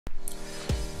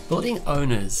Building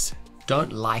owners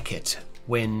don't like it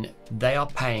when they are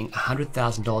paying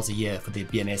 $100,000 a year for their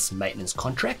BMS maintenance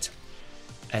contract,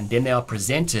 and then they are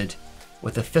presented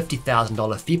with a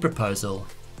 $50,000 fee proposal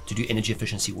to do energy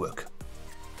efficiency work.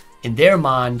 In their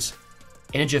mind,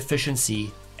 energy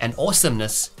efficiency and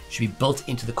awesomeness should be built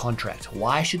into the contract.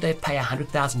 Why should they pay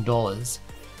 $100,000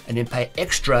 and then pay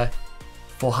extra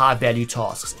for high value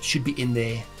tasks? It should be in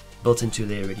there, built into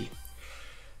there already.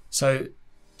 So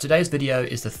today's video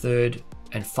is the third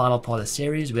and final part of the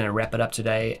series. We're going to wrap it up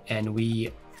today, and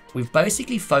we've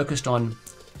basically focused on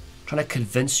trying to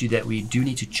convince you that we do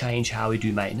need to change how we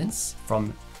do maintenance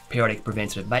from periodic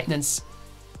preventative maintenance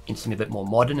into something a bit more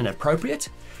modern and appropriate.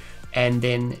 And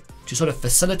then to sort of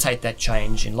facilitate that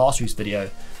change, in last week's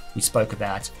video, we spoke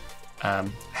about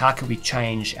how can we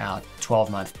change our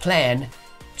 12-month plan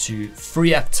to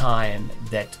free up time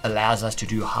that allows us to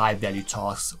do high value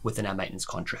tasks within our maintenance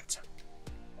contract.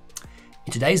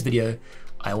 In today's video,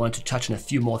 I wanted to touch on a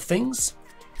few more things.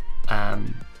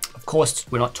 Of course,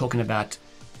 we're not talking about,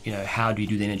 how do you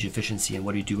do the energy efficiency and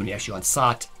what do you do when you're actually on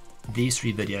site. These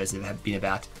three videos have been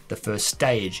about the first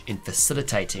stage in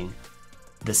facilitating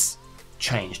this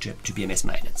change to BMS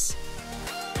maintenance.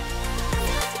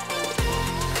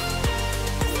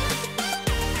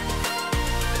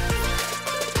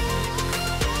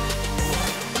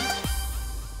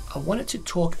 I wanted to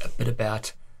talk a bit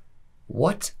about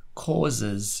what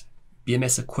causes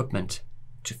BMS equipment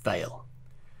to fail,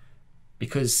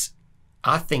 because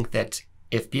I think that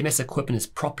if BMS equipment is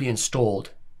properly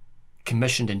installed,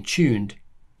 commissioned and tuned,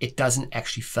 it doesn't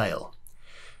actually fail.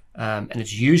 And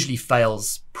it usually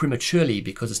fails prematurely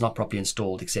because it's not properly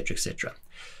installed, etc., etc.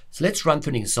 So let's run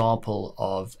through an example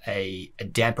of a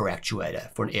damper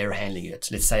actuator for an air handling unit.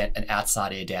 Let's say an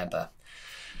outside air damper.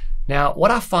 Now,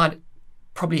 what I find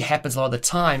probably happens a lot of the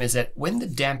time is that when the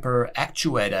damper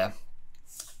actuator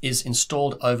is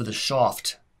installed over the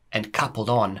shaft and coupled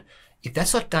on, if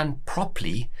that's not done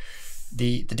properly,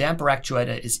 the damper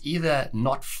actuator is either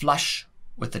not flush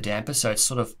with the damper, so it's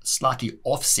sort of slightly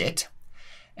offset,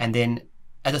 and then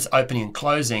as it's opening and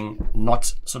closing,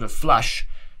 not sort of flush,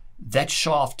 that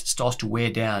shaft starts to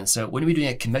wear down. So when we're doing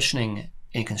a commissioning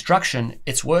in construction,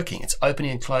 it's working, it's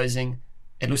opening and closing,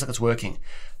 it looks like it's working.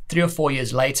 3 or 4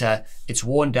 years later, it's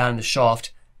worn down in the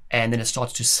shaft, and then it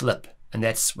starts to slip, and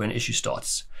that's when an issue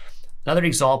starts. Another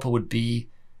example would be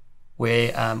where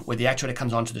the actuator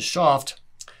comes onto the shaft,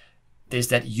 there's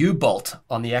that U-bolt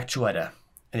on the actuator,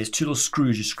 and there's two little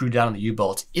screws you screw down on the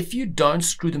U-bolt. If you don't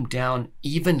screw them down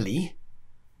evenly,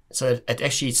 so that it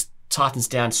actually tightens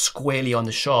down squarely on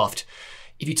the shaft,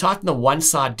 if you tighten the one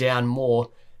side down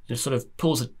more, it sort of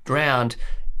pulls it round,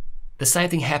 the same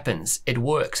thing happens. It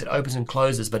works, it opens and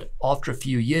closes, but after a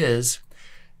few years,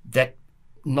 that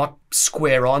not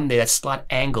square on there, that slight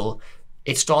angle,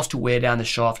 it starts to wear down the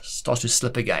shaft, starts to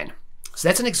slip again. So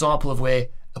that's an example of where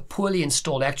a poorly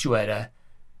installed actuator,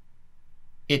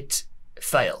 it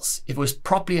fails. If it was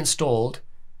properly installed,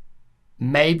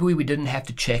 maybe we didn't have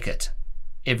to check it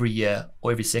every year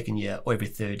or every second year or every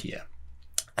third year.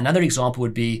 Another example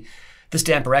would be this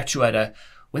damper actuator.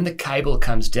 When the cable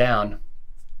comes down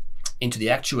into the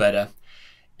actuator,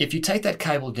 if you take that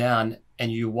cable down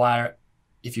and you wire,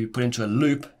 if you put into a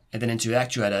loop and then into the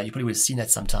actuator, you probably would have seen that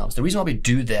sometimes. The reason why we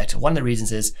do that, one of the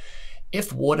reasons is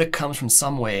if water comes from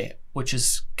somewhere, which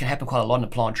can happen quite a lot in a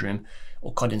plant room,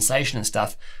 or condensation and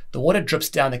stuff, the water drips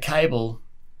down the cable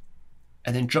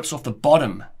and then drips off the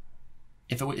bottom.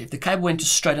 If the cable went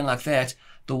just straight in like that,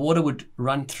 the water would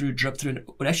run through, drip through, and it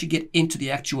would actually get into the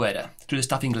actuator through the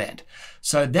stuffing gland.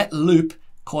 So that loop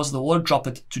causes the water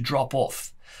droplet to drop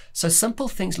off. So simple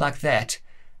things like that,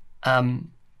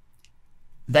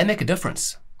 they make a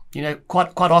difference.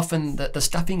 Quite often the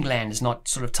stuffing gland is not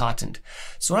sort of tightened.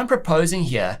 So what I'm proposing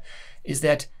here is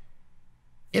that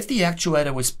if the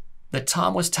actuator the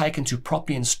time was taken to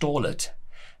properly install it,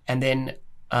 and then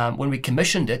when we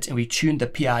commissioned it and we tuned the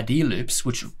PID loops,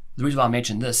 which the reason why I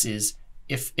mentioned this is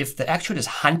if the actuator is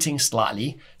hunting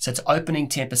slightly, so it's opening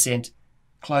 10%,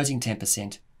 closing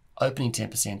 10%, opening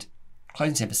 10%,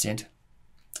 closing 10%,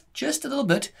 just a little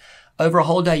bit, over a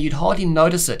whole day, you'd hardly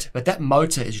notice it, but that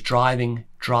motor is driving.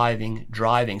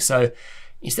 So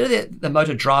instead of the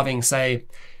motor driving, say,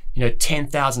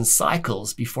 10,000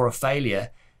 cycles before a failure,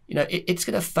 it's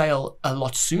going to fail a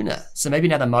lot sooner. So maybe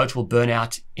now the motor will burn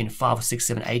out in 5 or 6,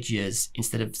 7, 8 years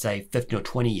instead of, say, 15 or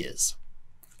 20 years.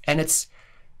 And this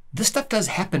stuff does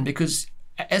happen because,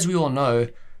 as we all know,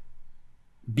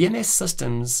 BMS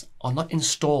systems are not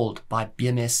installed by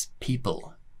BMS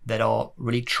people that are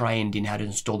really trained in how to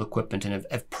install the equipment and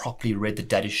have properly read the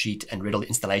data sheet and read all the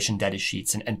installation data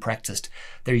sheets and practiced.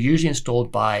 They're usually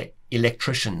installed by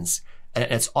electricians, and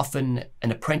it's often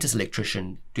an apprentice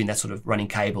electrician doing that sort of running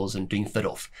cables and doing fit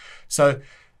off. So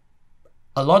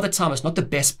a lot of the time, it's not the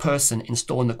best person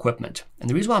installing the equipment. And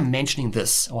the reason why I'm mentioning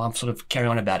this, or I'm sort of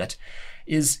carrying on about it,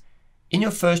 is in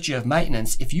your first year of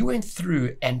maintenance, if you went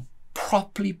through and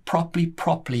properly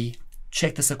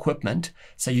check this equipment,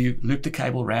 so you loop the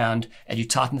cable around and you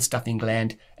tighten the stuffing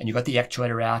gland and you got the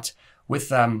actuator out with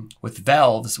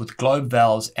valves, with globe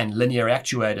valves and linear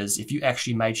actuators, if you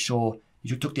actually made sure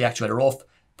you took the actuator off,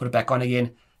 put it back on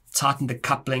again, tightened the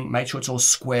coupling, made sure it's all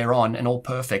square on and all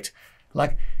perfect,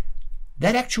 like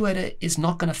that actuator is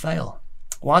not going to fail.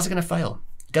 Why is it going to fail?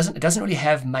 It doesn't really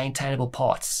have maintainable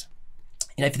parts.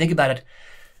 You know, if you think about it,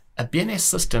 a BMS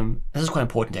system, this is quite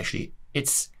important actually,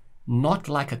 it's not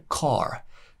like a car.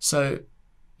 So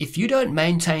if you don't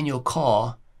maintain your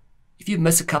car, if you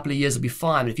miss a couple of years, it'll be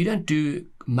fine. But if you don't do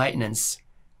maintenance,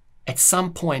 at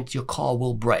some point your car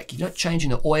will break. You're not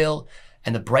changing the oil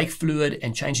and the brake fluid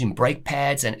and changing brake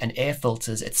pads and air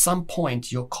filters. At some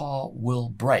point your car will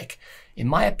break. In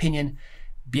my opinion,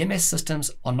 BMS systems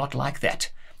are not like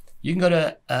that. You can go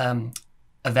to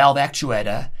a valve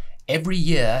actuator every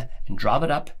year and drive it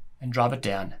up and drive it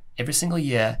down every single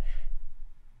year.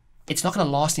 It's not going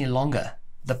to last any longer.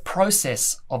 The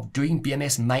process of doing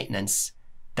BMS maintenance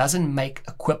doesn't make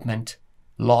equipment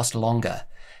last longer.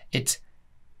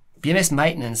 BMS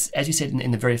maintenance, as you said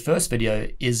in the very first video,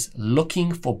 is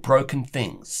looking for broken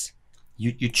things.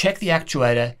 You check the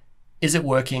actuator, is it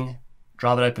working?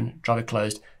 Drive it open, drive it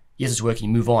closed. Yes, it's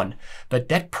working, move on. But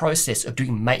that process of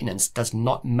doing maintenance does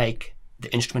not make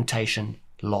the instrumentation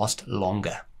last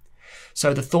longer.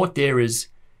 So the thought there is,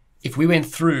 if we went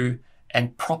through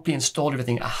and properly installed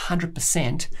everything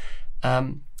 100%,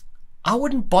 I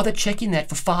wouldn't bother checking that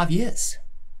for 5 years.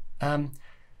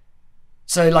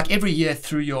 So like every year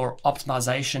through your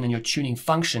optimization and your tuning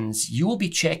functions, you will be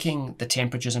checking the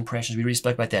temperatures and pressures. We already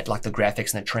spoke about that, like the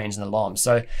graphics and the trends and alarms.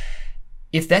 So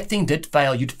if that thing did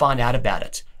fail, you'd find out about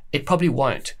it. It probably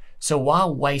won't. So why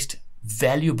waste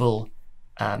valuable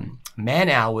man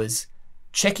hours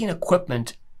checking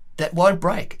equipment that won't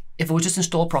break if it was just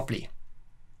installed properly?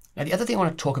 Now, the other thing I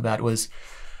want to talk about was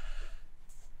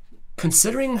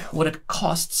considering what it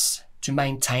costs to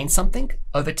maintain something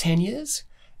over 10 years.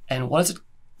 And what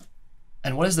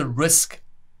is the risk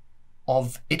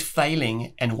of it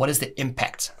failing, and what is the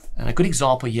impact? And a good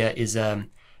example here is an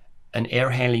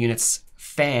air handling unit's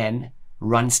fan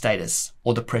run status,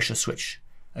 or the pressure switch.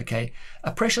 Okay,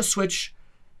 a pressure switch,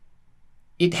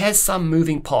 it has some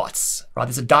moving parts, right?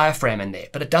 There's a diaphragm in there,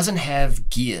 but it doesn't have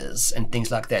gears and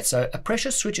things like that. So a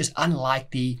pressure switch is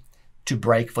unlikely to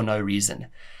break for no reason.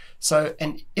 So,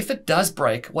 and if it does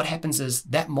break, what happens is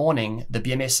that morning, the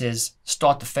BMS says,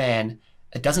 start the fan.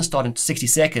 It doesn't start in 60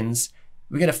 seconds.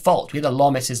 We get a fault. We get an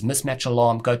alarm that says mismatch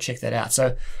alarm. Go check that out.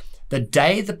 So the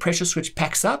day the pressure switch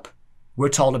packs up, we're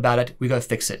told about it. We go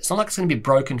fix it. It's not like it's going to be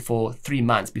broken for 3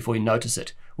 months before you notice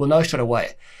it. We'll know straight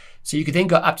away. So you could then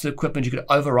go up to the equipment. You could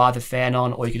override the fan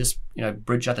on, or you could just,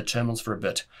 bridge out the terminals for a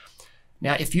bit.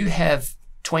 Now, if you have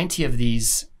 20 of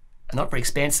these, not very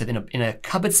expensive, in a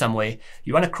cupboard somewhere,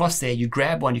 you run across there, you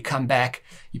grab one, you come back,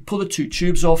 you pull the 2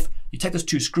 tubes off, you take those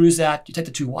 2 screws out, you take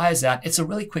the 2 wires out. It's a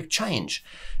really quick change.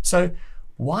 So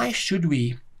why should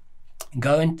we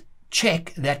go and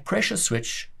check that pressure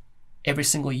switch every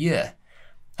single year?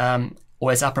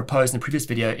 Or as I proposed in the previous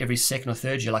video, every second or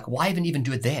third year? Like, why even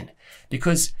do it then?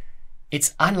 Because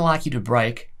it's unlikely to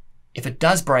break. If it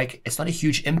does break, it's not a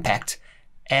huge impact,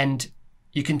 and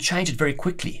you can change it very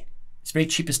quickly. It's very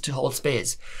cheapest to hold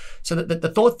spares. So the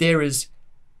thought there is,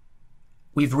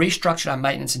 we've restructured our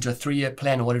maintenance into a 3-year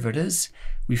plan or whatever it is.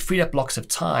 We've freed up blocks of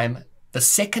time. The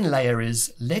second layer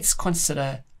is, let's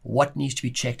consider what needs to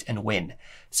be checked and when.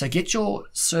 So get your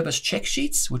service check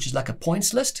sheets, which is like a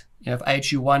points list. If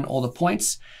AHU1, all the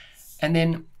points, and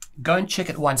then go and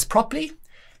check it once properly,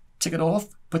 tick it off,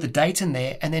 put the date in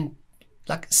there, and then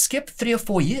like skip 3 or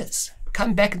 4 years.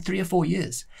 Come back in 3 or 4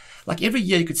 years. Like every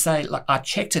year you could say, like, I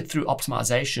checked it through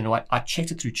optimization, or I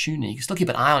checked it through tuning. You can still keep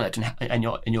an eye on it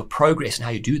and your progress and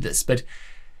how you do this, but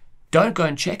don't go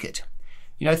and check it.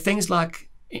 Things like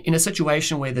in a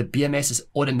situation where the BMS is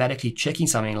automatically checking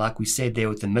something, like we said there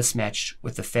with the mismatch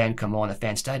with the fan command, the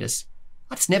fan status,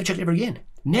 I just never check it ever again.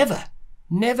 Never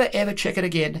ever check it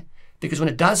again, because when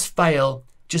it does fail,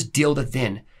 just deal with it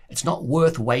then. It's not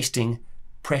worth wasting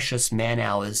precious man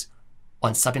hours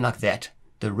on something like that.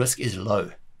 The risk is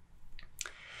low.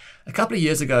 A couple of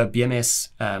years ago, a BMS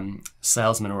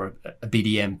salesman, or a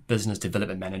BDM, business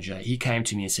development manager, he came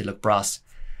to me and said, look, Bryce,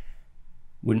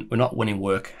 we're not winning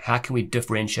work. How can we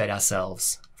differentiate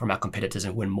ourselves from our competitors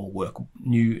and win more work,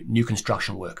 new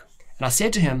construction work? And I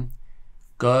said to him,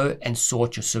 go and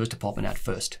sort your service department out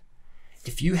first.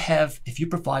 If you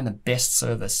provide the best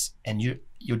service and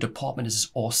your department is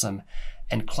awesome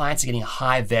and clients are getting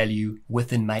high value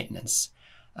within maintenance,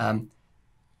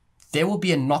 there will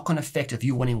be a knock-on effect of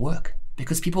you winning work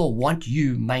because people want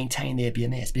you maintain their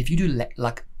BMS. But if you do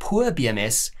like poor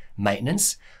BMS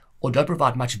maintenance or don't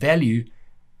provide much value,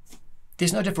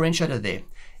 there's no differentiator there.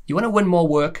 You want to win more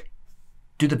work,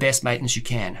 do the best maintenance you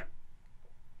can.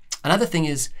 Another thing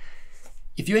is,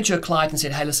 if you went to a client and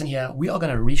said, hey, listen here, we are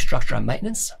going to restructure our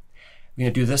maintenance. We're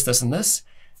going to do this, this, and this.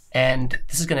 And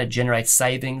this is going to generate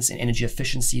savings and energy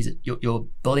efficiencies. Your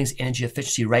building's energy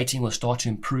efficiency rating will start to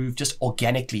improve just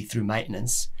organically through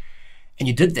maintenance. And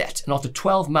you did that. And after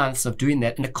 12 months of doing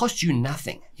that, and it cost you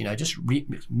nothing, just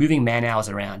moving man hours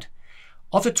around.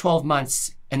 After 12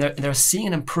 months, and they're seeing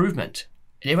an improvement,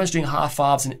 and everyone's doing high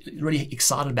fives and really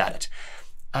excited about it.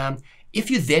 If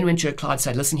you then went to a client and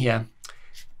said, listen here,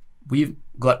 we've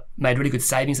made really good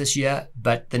savings this year,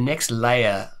 but the next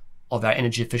layer of our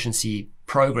energy efficiency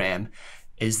program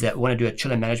is that we want to do a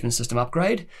chiller management system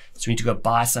upgrade. So we need to go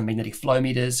buy some magnetic flow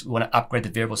meters. We want to upgrade the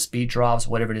variable speed drives,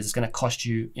 whatever it is. It's going to cost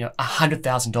you,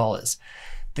 $100,000.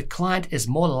 The client is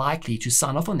more likely to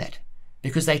sign off on that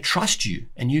because they trust you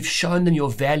and you've shown them your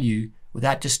value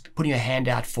without just putting your hand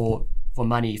out for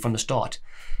money from the start.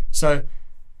 So,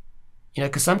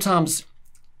 because sometimes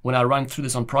when I run through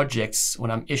this on projects, when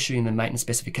I'm issuing the maintenance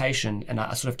specification and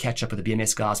I sort of catch up with the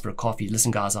BMS guys for a coffee,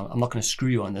 listen guys, I'm not going to screw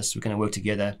you on this. We're going to work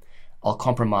together. I'll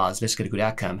compromise. Let's get a good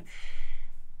outcome.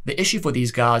 The issue for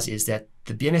these guys is that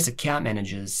the BMS account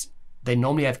managers, they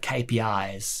normally have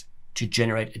KPIs to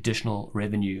generate additional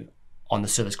revenue on the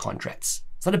service contracts.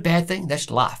 It's not a bad thing.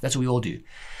 That's life. That's what we all do.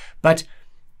 But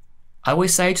I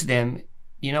always say to them,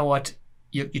 you know what?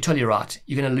 You're totally right.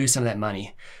 You're going to lose some of that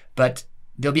money. But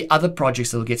there'll be other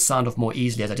projects that will get signed off more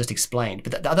easily, as I just explained.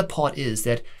 But the other part is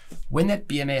that when that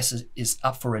BMS is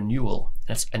up for renewal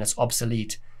and it's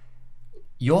obsolete,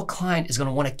 your client is going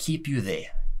to want to keep you there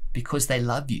because they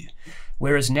love you.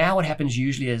 Whereas now what happens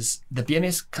usually is the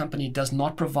BMS company does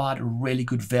not provide really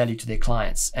good value to their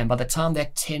clients. And by the time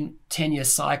that 10-year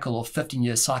cycle or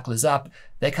 15-year cycle is up,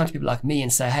 they come to people like me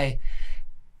and say, hey,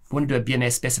 we want to do a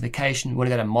BMS specification. We want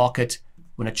to go to market.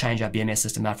 We want to change our BMS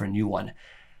system out for a new one.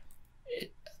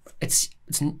 It's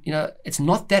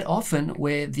not that often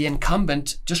where the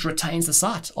incumbent just retains the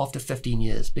site after 15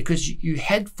 years because you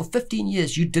had for 15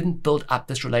 years, you didn't build up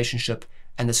this relationship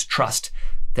and this trust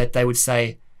that they would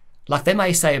say, like they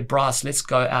may say, Bryce, let's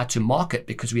go out to market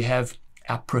because we have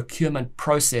our procurement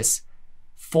process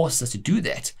forces us to do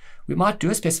that. We might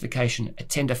do a specification, a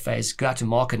tender phase, go out to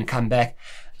market and come back.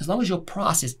 As long as your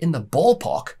price is in the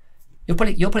ballpark, you'll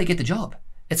probably get the job.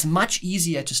 It's much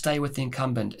easier to stay with the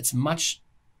incumbent. It's much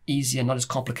easier, not as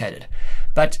complicated.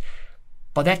 But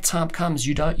by that time comes,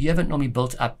 you haven't normally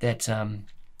built up that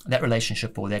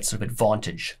relationship or that sort of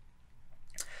advantage.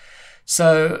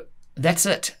 So that's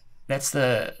it. That's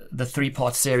the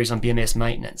 3-part series on BMS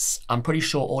maintenance. I'm pretty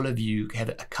sure all of you have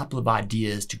a couple of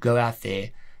ideas to go out there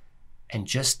and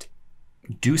just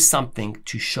do something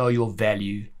to show your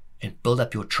value and build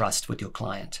up your trust with your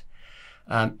client.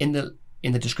 In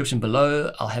the description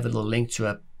below, I'll have a little link to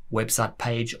a website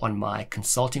page on my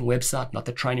consulting website, not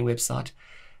the training website.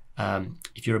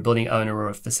 If you're a building owner or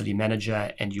a facility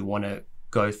manager and you want to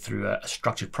go through a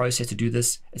structured process to do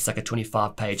this, it's like a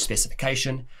 25-page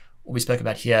specification. What we spoke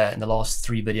about here in the last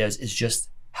 3 videos is just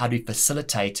how do we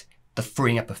facilitate the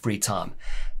freeing up of free time.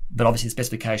 But obviously the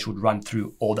specification would run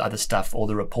through all the other stuff, all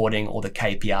the reporting, all the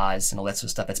KPIs and all that sort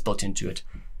of stuff that's built into it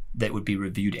that would be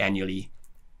reviewed annually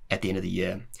at the end of the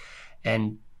year.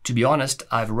 And to be honest,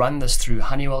 I've run this through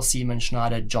Honeywell, Siemens,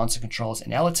 Schneider, Johnson Controls,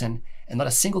 and Allerton, and not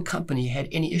a single company had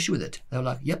any issue with it. They were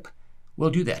like, yep, we'll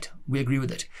do that. We agree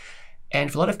with it.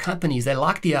 And for a lot of companies, they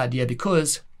like the idea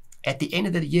because at the end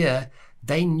of the year,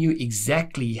 they knew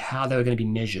exactly how they were going to be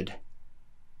measured.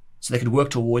 So they could work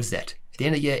towards that. At the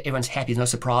end of the year, everyone's happy, there's no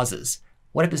surprises.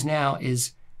 What happens now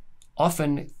is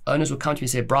often owners will come to me and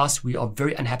say, Bryce, we are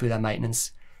very unhappy with our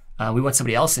maintenance. We want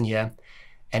somebody else in here.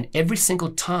 And every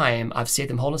single time I've said to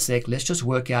them, hold on a sec, let's just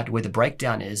work out where the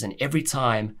breakdown is. And every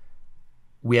time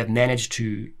we have managed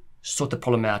to sort the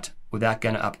problem out without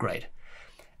going to upgrade.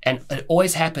 And it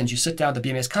always happens, you sit down with the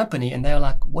BMS company and they're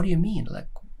like, what do you mean? Like,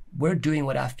 we're doing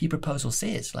what our fee proposal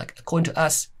says. Like, according to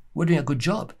us, we're doing a good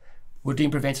job. We're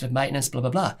doing preventative maintenance, blah, blah,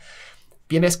 blah.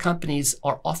 BMS companies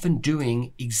are often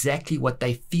doing exactly what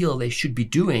they feel they should be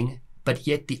doing, but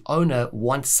yet the owner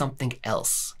wants something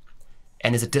else.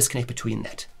 And there's a disconnect between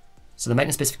that. So the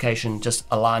maintenance specification just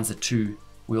aligns the two.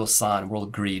 We all sign, we're all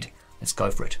agreed. Let's go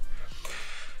for it.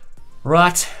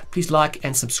 Right, please like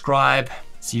and subscribe.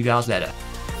 See you guys later.